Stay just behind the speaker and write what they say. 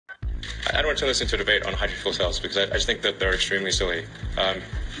I don't want to turn this into a debate on hydrogen fuel cells because I just think that they're extremely silly. And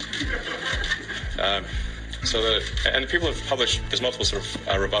the people have published, there's multiple sort of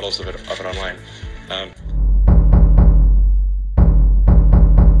rebuttals of it online.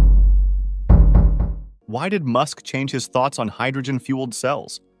 Why did Musk change his thoughts on hydrogen-fueled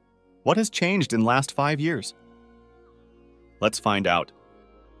cells? What has changed in the last 5 years? Let's find out.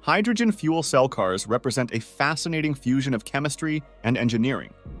 Hydrogen fuel cell cars represent a fascinating fusion of chemistry and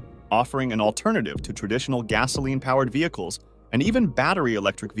engineering, offering an alternative to traditional gasoline-powered vehicles and even battery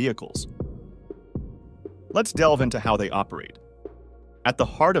electric vehicles. Let's delve into how they operate. At the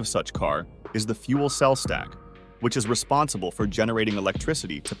heart of such car is the fuel cell stack, which is responsible for generating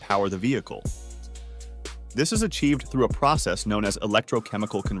electricity to power the vehicle. This is achieved through a process known as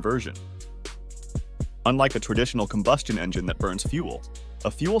electrochemical conversion. Unlike a traditional combustion engine that burns fuel,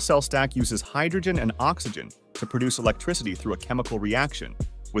 a fuel cell stack uses hydrogen and oxygen to produce electricity through a chemical reaction,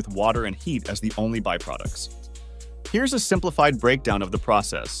 with water and heat as the only byproducts. Here's a simplified breakdown of the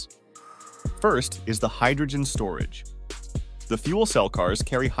process. First is the hydrogen storage. The fuel cell cars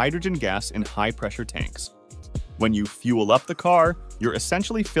carry hydrogen gas in high-pressure tanks. When you fuel up the car, you're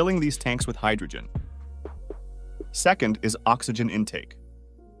essentially filling these tanks with hydrogen. Second is oxygen intake.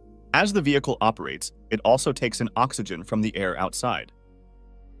 As the vehicle operates, it also takes in oxygen from the air outside.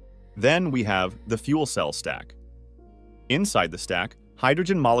 Then we have the fuel cell stack. Inside the stack,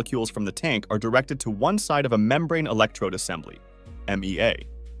 hydrogen molecules from the tank are directed to one side of a membrane electrode assembly, MEA,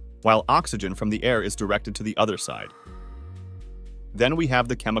 while oxygen from the air is directed to the other side. Then we have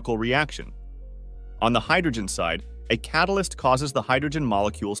the chemical reaction. On the hydrogen side, a catalyst causes the hydrogen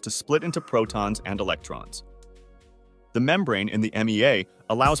molecules to split into protons and electrons. The membrane in the MEA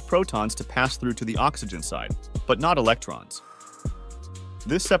allows protons to pass through to the oxygen side, but not electrons.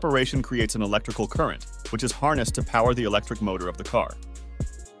 This separation creates an electrical current, which is harnessed to power the electric motor of the car.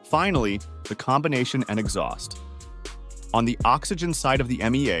 Finally, the combination and exhaust. On the oxygen side of the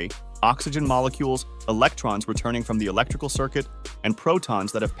MEA, oxygen molecules, electrons returning from the electrical circuit, and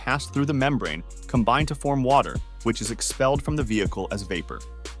protons that have passed through the membrane combine to form water, which is expelled from the vehicle as vapor.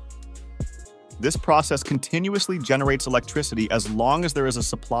 This process continuously generates electricity as long as there is a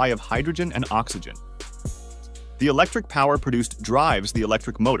supply of hydrogen and oxygen. The electric power produced drives the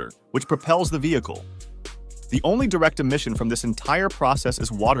electric motor, which propels the vehicle. The only direct emission from this entire process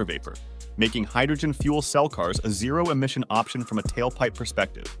is water vapor, making hydrogen fuel cell cars a zero-emission option from a tailpipe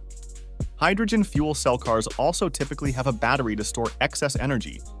perspective. Hydrogen fuel cell cars also typically have a battery to store excess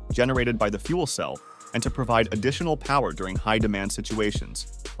energy generated by the fuel cell and to provide additional power during high-demand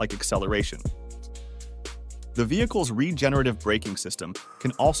situations, like acceleration. The vehicle's regenerative braking system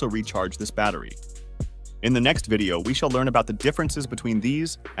can also recharge this battery. In the next video, we shall learn about the differences between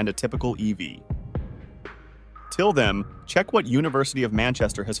these and a typical EV. Till then, check what University of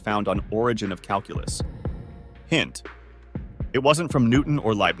Manchester has found on origin of calculus. Hint: it wasn't from Newton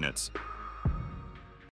or Leibniz.